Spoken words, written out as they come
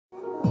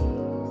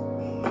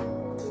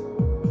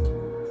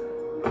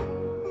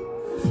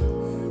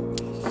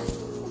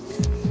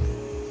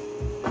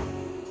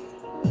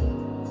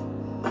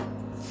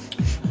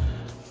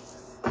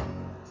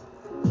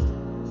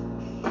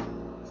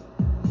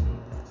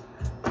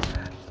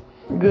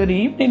Good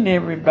evening,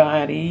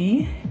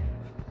 everybody.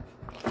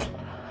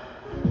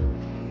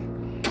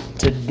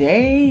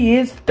 Today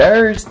is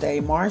Thursday,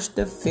 March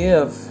the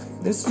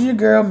 5th. This is your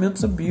girl,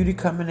 Mental Beauty,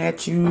 coming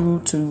at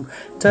you to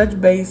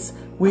touch base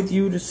with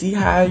you to see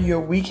how your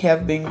week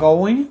have been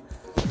going.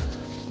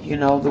 You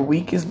know, the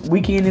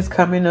weekend is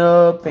coming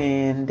up,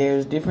 and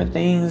there's different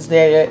things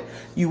that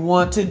you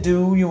want to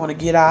do. You want to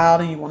get out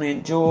and you want to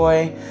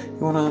enjoy. You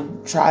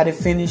want to try to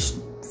finish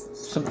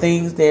some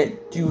things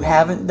that you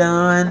haven't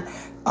done.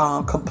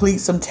 Complete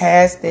some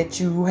tasks that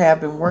you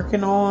have been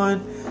working on.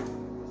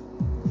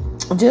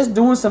 Just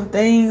doing some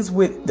things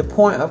with the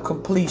point of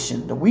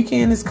completion. The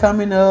weekend is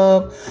coming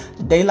up.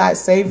 Daylight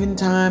saving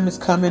time is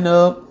coming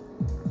up.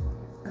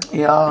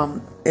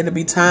 It'll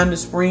be time to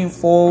spring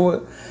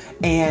forward.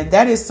 And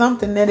that is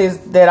something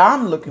that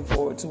I'm looking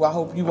forward to. I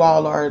hope you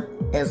all are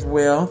as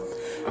well.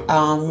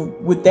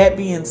 With that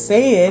being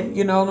said,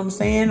 you know what I'm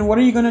saying? What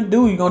are you going to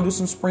do? You're going to do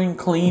some spring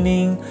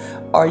cleaning?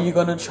 Are you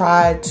going to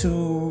try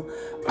to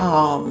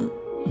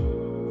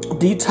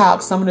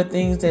detox some of the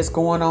things that's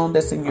going on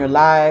that's in your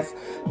life?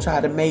 Try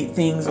to make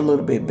things a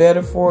little bit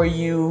better for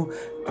you,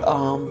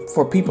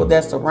 for people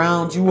that's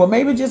around you, or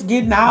maybe just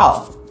getting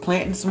out,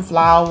 planting some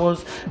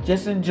flowers,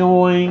 just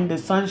enjoying the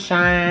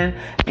sunshine,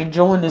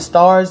 enjoying the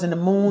stars and the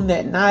moon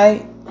at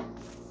night.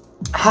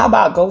 How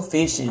about go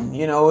fishing?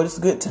 You know, it's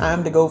a good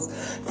time to go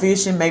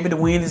fishing. Maybe the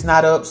wind is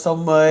not up so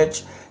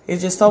much.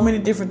 It's just so many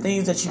different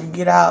things that you can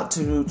get out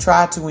to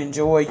try to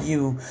enjoy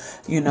you.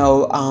 You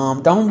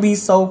know, don't be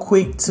so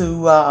quick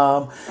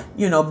to,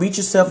 beat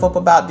yourself up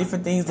about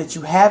different things that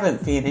you haven't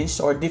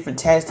finished or different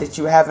tasks that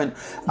you haven't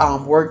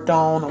worked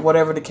on or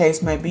whatever the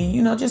case may be.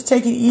 You know, just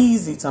take it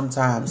easy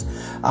sometimes.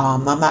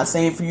 I'm not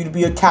saying for you to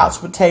be a couch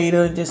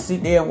potato and just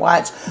sit there and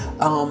watch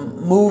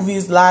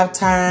movies,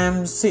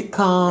 Lifetime,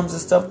 sitcoms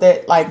and stuff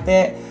like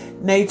that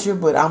nature,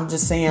 but I'm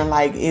just saying,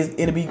 like,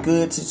 it'll be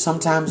good to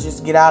sometimes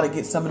just get out and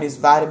get some of this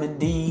vitamin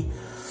D,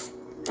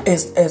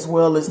 as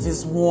well as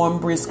this warm,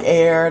 brisk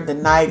air, the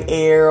night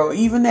air, or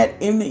even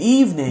that in the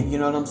evening. You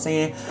know what I'm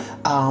saying?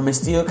 It's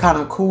still kind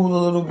of cool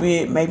a little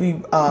bit. Maybe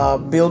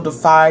build a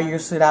fire,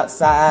 sit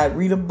outside,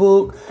 read a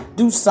book,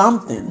 do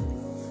something.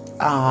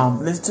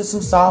 Listen to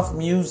some soft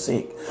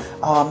music.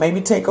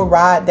 Maybe take a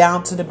ride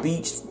down to the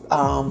beach.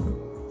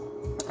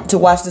 To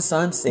watch the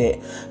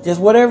sunset, just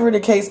whatever the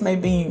case may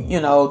be,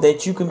 you know,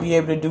 that you can be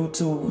able to do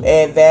to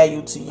add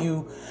value to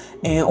you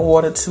in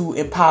order to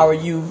empower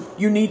you.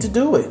 You need to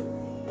do it.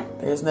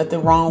 There's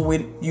nothing wrong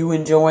with you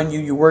enjoying you.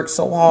 You work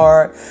so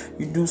hard.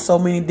 You do so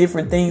many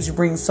different things. You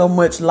bring so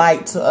much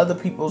light to other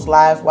people's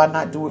lives. Why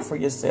not do it for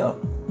yourself?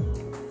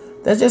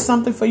 That's just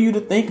something for you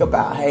to think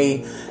about.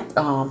 Hey,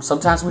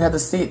 sometimes we have to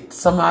sit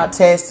some of our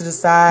tasks to the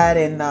side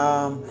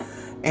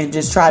and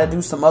just try to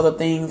do some other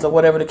things or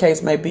whatever the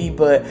case may be.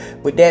 But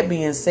with that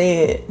being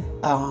said,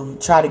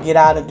 try to get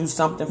out and do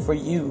something for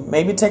you.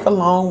 Maybe take a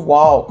long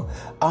walk.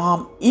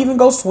 Even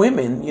go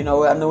swimming. You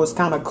know, I know it's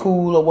kind of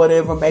cool or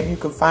whatever. Maybe you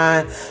can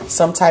find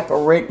some type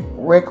of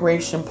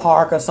recreation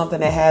park or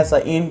something that has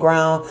an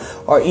in-ground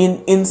or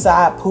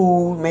inside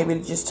pool. Maybe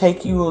just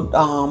take you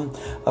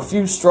a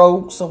few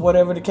strokes or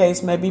whatever the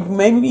case may be.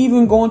 Maybe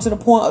even going to the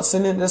point of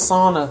sitting in the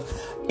sauna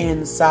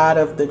inside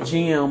of the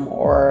gym,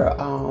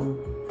 or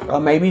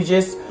maybe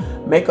just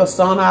make a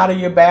sauna out of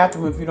your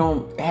bathroom if you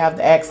don't have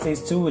the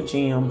access to a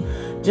gym.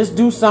 Just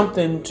do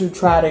something to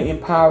try to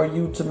empower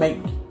you to make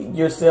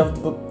yourself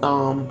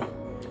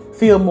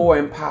feel more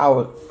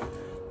empowered.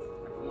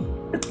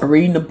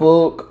 Reading a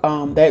book,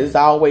 that is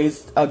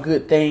always a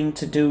good thing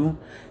to do.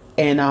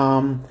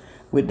 And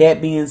with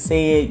that being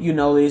said, you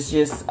know, it's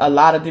just a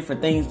lot of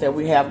different things that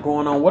we have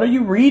going on. What are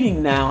you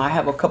reading now? I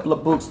have a couple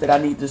of books that I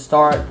need to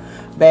start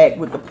back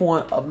with the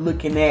point of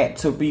looking at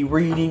to be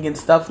reading and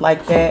stuff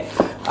like that.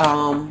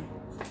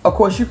 Of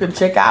course, you can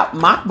check out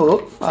my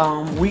book,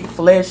 Weak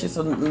Flesh. It's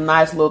a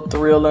nice little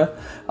thriller,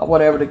 or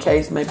whatever the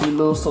case may be, a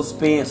little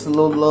suspense, a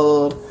little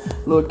love,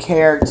 a little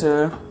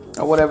character,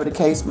 or whatever the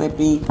case may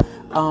be.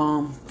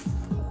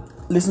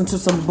 Listen to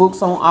some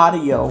books on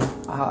audio.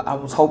 I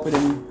was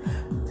hoping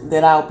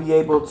that I'll be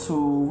able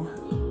to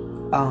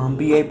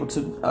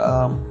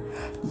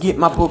get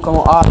my book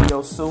on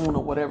audio soon,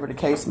 or whatever the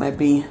case may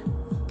be.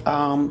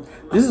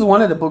 This is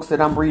one of the books that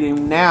I'm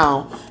reading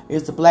now,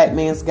 is The Black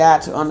Man's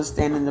Guide to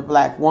Understanding the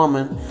Black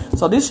Woman.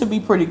 So this should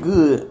be pretty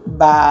good,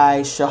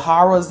 by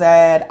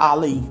Shahrazad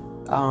Ali.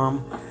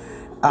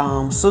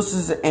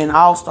 Sisters and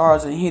All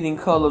Stars and Hidden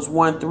Colors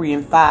 1, 3,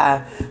 and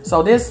 5.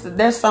 So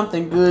that's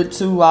something good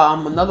too.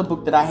 Another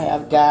book that I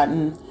have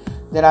gotten,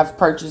 that I've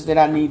purchased, that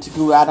I need to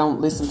do,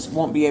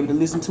 won't be able to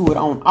listen to it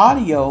on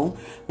audio,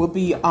 would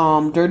be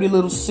Dirty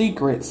Little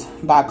Secrets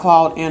by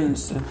Claude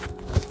Anderson.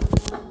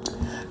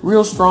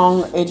 Real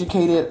strong,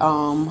 educated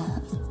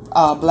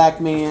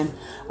black man,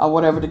 or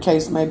whatever the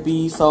case may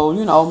be. So,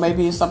 you know,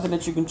 maybe it's something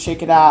that you can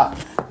check it out.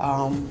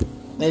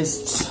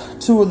 It's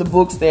two of the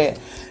books that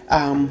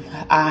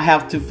I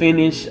have to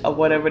finish, or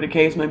whatever the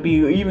case may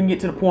be, or even get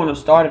to the point of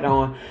started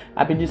on.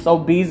 I've been just so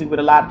busy with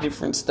a lot of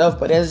different stuff,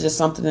 but that's just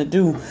something to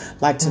do.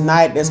 Like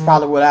tonight, that's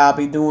probably what I'll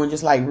be doing,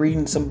 just like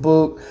reading some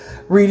book,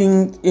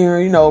 reading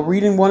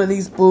one of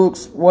these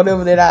books,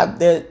 whatever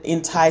that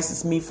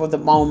entices me for the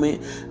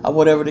moment, or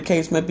whatever the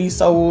case may be.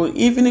 So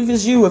even if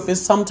it's if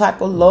it's some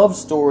type of love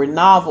story,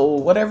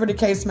 novel, whatever the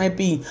case may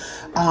be,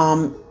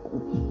 try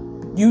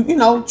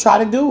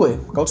to do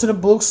it. Go to the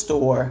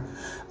bookstore.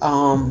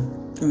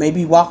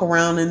 Maybe walk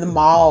around in the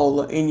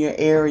mall in your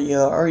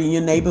area or in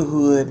your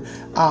neighborhood.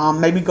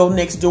 Maybe go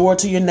next door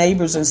to your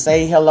neighbors and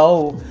say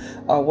hello,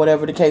 or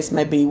whatever the case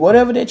may be.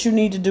 Whatever that you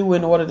need to do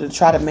in order to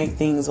try to make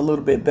things a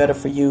little bit better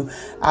for you.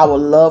 I would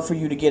love for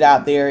you to get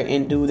out there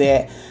and do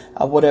that.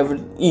 Whatever,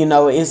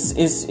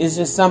 it's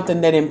just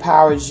something that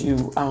empowers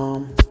you.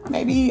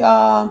 Maybe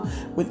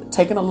with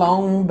taking a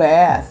long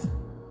bath,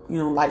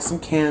 light some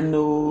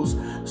candles,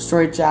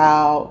 stretch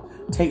out.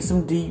 Take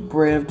some deep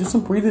breath. Do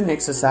some breathing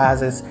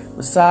exercises.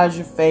 Massage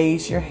your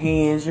face, your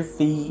hands, your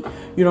feet.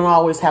 You don't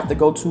always have to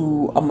go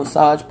to a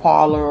massage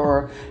parlor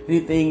or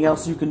anything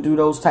else. You can do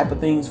those type of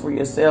things for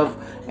yourself.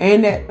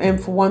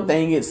 And for one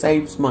thing, it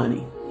saves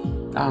money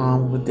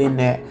within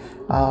that.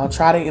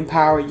 Try to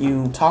empower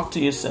you. Talk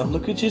to yourself.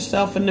 Look at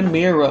yourself in the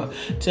mirror.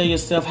 Tell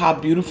yourself how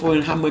beautiful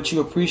and how much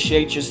you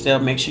appreciate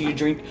yourself. Make sure you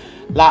drink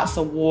lots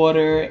of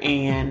water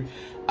and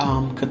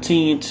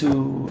continue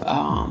to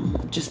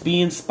just be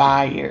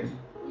inspired.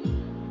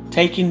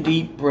 Taking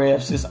deep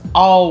breaths is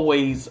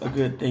always a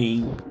good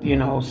thing.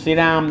 Sit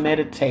down,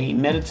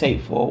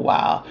 meditate for a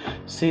while.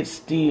 Sit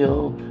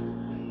still.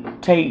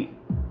 Take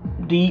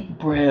deep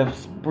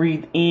breaths.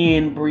 Breathe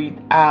in, breathe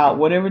out.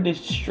 Whatever the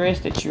stress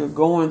that you're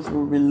going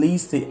through,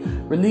 release it.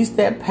 Release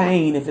that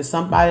pain. If it's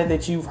somebody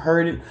that you've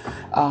hurt,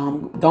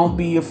 don't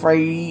be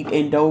afraid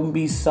and don't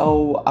be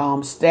so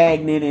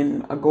stagnant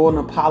and go and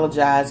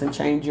apologize and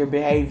change your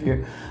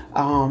behavior.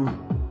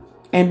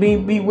 And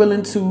be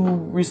willing to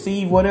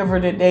receive whatever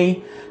that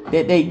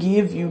they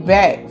give you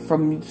back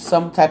from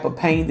some type of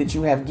pain that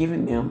you have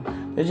given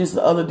them. There's just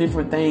other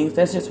different things.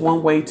 That's just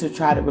one way to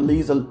try to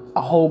release a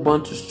whole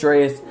bunch of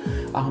stress.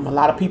 A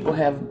lot of people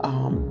have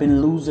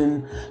been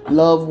losing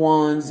loved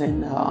ones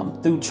and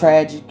through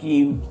tragic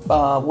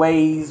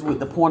ways, with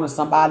the point of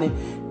somebody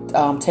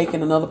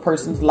taking another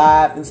person's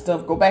life and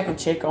stuff. Go back and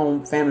check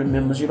on family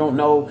members. You don't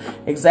know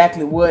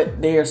exactly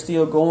what they are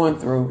still going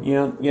through.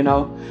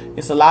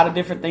 It's a lot of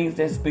different things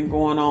that's been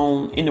going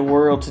on in the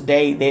world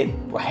today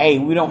that, hey,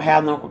 we don't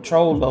have no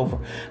control over.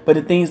 But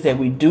the things that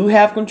we do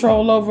have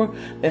control over,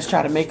 let's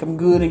try to make them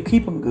good and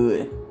keep them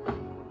good.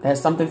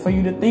 That's something for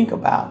you to think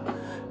about.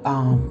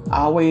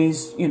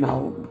 Always,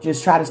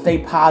 just try to stay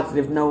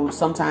positive. No,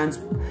 sometimes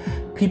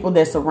people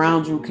that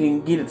surround you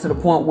can get it to the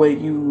point where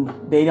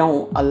they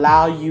don't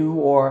allow you,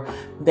 or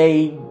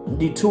they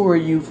detour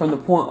you from the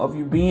point of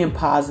you being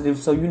positive.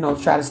 So,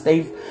 try to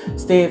stay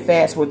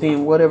steadfast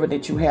within whatever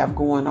that you have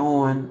going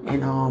on,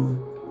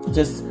 and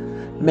just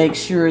make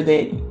sure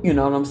that,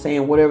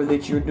 whatever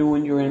that you're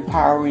doing, you're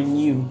empowering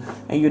you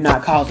and you're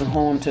not causing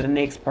harm to the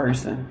next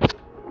person.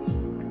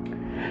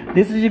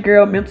 This is your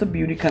girl, Mental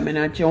Beauty, coming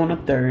at you on a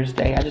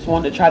Thursday. I just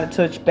wanted to try to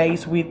touch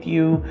base with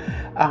you,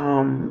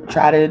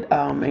 try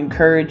to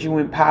encourage you,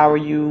 empower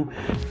you,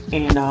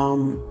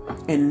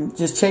 and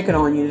just checking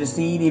on you to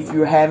see if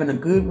you're having a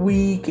good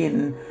week,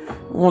 and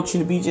want you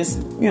to be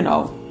just,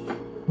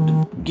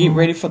 get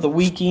ready for the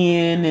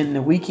weekend. And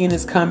the weekend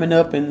is coming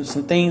up, and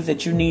some things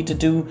that you need to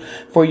do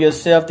for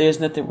yourself. There's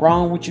nothing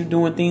wrong with you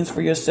doing things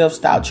for yourself.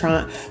 Stop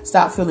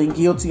feeling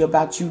guilty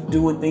about you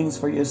doing things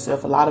for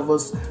yourself. A lot of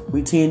us,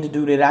 we tend to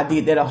do that. I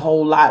did that a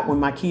whole lot when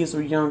my kids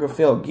were younger.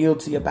 Felt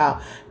guilty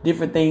about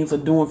different things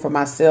of doing for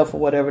myself,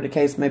 or whatever the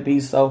case may be.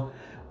 So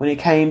when it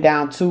came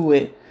down to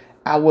it,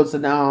 I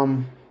wasn't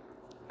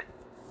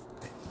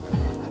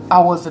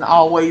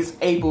always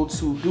able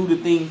to do the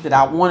things that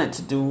I wanted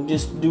to do.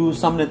 Just do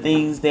some of the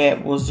things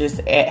that was just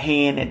at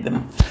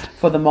hand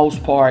for the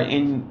most part,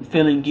 and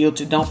feeling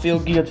guilty. Don't feel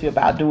guilty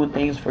about doing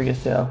things for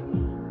yourself.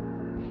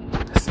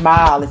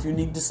 Smile if you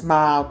need to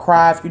smile.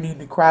 Cry if you need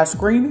to cry.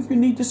 Scream if you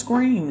need to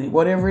scream.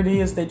 Whatever it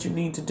is that you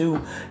need to do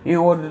in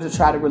order to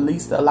try to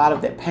release a lot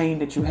of that pain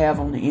that you have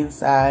on the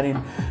inside.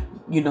 And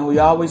you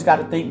always got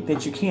to think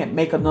that you can't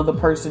make another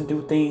person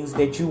do things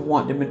that you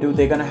want them to do.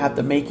 They're going to have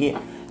to make it.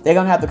 They're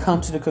going to have to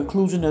come to the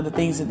conclusion of the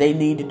things that they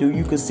need to do.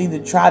 You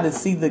can try to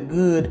see the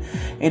good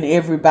in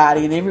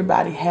everybody, and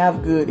everybody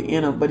have good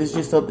in them, but it's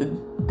just up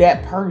to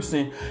that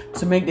person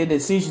to make the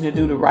decision to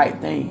do the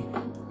right thing.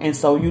 And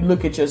so you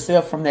look at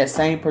yourself from that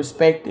same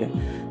perspective.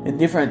 The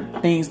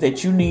different things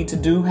that you need to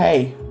do,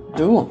 hey,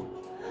 do them.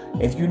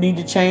 If you need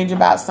to change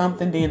about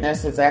something, then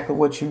that's exactly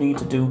what you need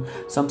to do.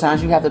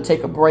 Sometimes you have to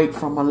take a break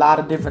from a lot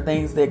of different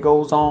things that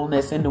goes on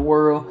that's in the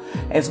world,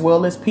 as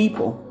well as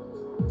people.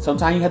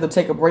 Sometimes you have to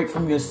take a break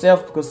from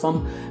yourself, because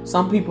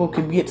some people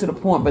can get to the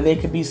point, but they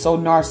can be so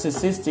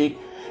narcissistic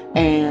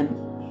and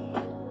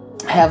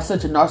have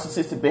such a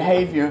narcissistic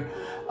behavior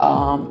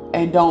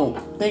and don't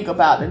think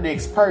about the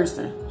next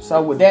person.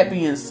 So with that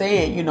being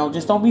said,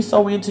 just don't be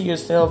so into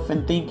yourself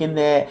and thinking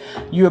that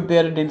you're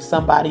better than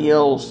somebody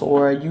else,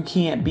 or you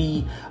can't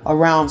be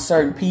around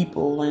certain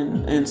people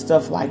and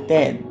stuff like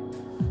that.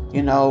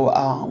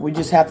 We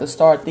just have to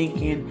start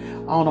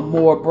thinking on a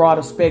more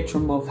broader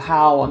spectrum of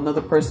how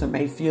another person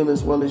may feel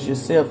as well as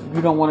yourself.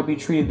 You don't want to be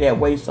treated that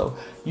way, so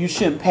you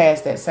shouldn't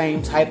pass that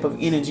same type of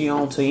energy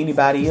on to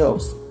anybody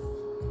else.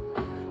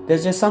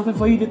 There's just something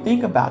for you to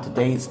think about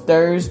today. It's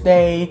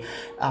Thursday.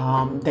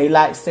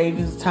 Daylight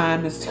savings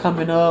time is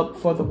coming up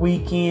for the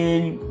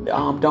weekend.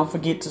 Don't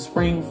forget to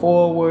spring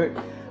forward.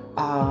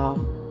 And,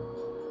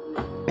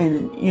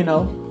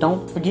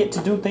 don't forget to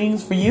do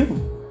things for you.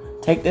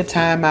 Take the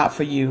time out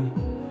for you.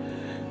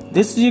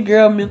 This is your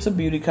girl, Mental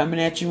Beauty, coming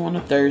at you on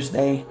a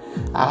Thursday.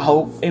 I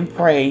hope and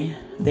pray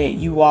that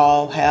you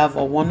all have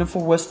a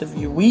wonderful rest of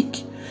your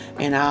week.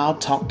 And I'll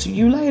talk to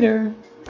you later.